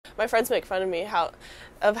My friends make fun of me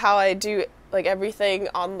of how I do like everything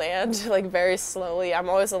on land, like very slowly. I'm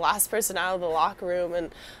always the last person out of the locker room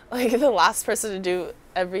and like the last person to do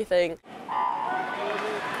everything.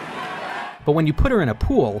 But when you put her in a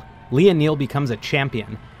pool, Lia Neal becomes a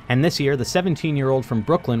champion. And this year, the 17-year-old from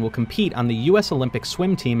Brooklyn will compete on the U.S. Olympic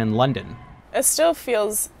swim team in London. It still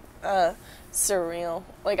feels surreal.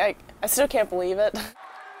 Like, I still can't believe it.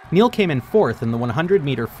 Neal came in fourth in the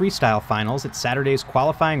 100-meter freestyle finals at Saturday's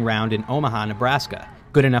qualifying round in Omaha, Nebraska,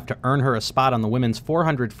 good enough to earn her a spot on the women's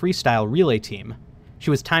 400 freestyle relay team. She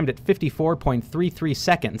was timed at 54.33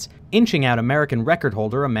 seconds, inching out American record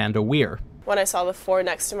holder Amanda Weir. When I saw the 4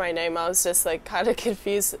 next to my name, I was just like kind of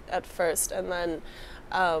confused at first, and then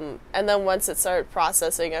once it started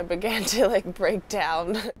processing, I began to like break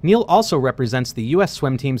down. Neal also represents the U.S.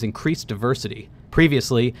 swim team's increased diversity.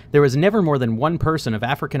 Previously, there was never more than one person of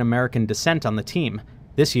African American descent on the team.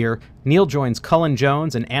 This year, Neal joins Cullen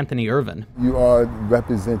Jones and Anthony Irvin. You are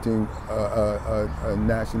representing a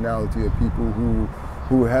nationality of people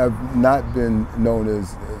who have not been known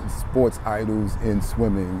as sports idols in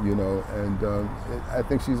swimming, you know, and I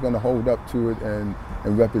think she's going to hold up to it and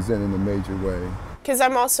represent in a major way. Because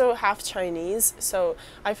I'm also half Chinese, so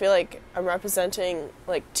I feel like I'm representing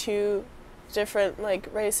like 2 different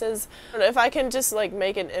like races. And if I can just like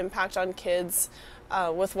make an impact on kids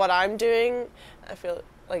with what I'm doing, I feel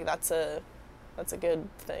like that's a good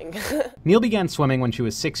thing. Neal began swimming when she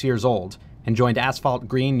was 6 years old and joined Asphalt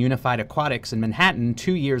Green Unified Aquatics in Manhattan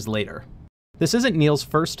 2 years later. This isn't Neal's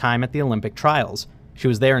first time at the Olympic trials. She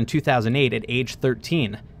was there in 2008 at age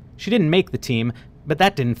 13. She didn't make the team, but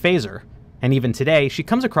that didn't faze her. And even today, she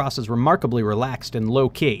comes across as remarkably relaxed and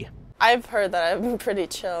low-key. I've heard that I've been pretty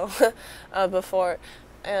chill before,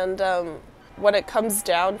 and when it comes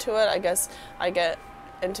down to it, I guess I get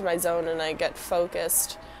into my zone and I get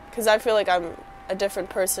focused, because I feel like I'm a different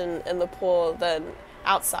person in the pool than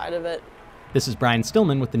outside of it. This is Brian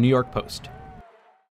Stillman with the New York Post.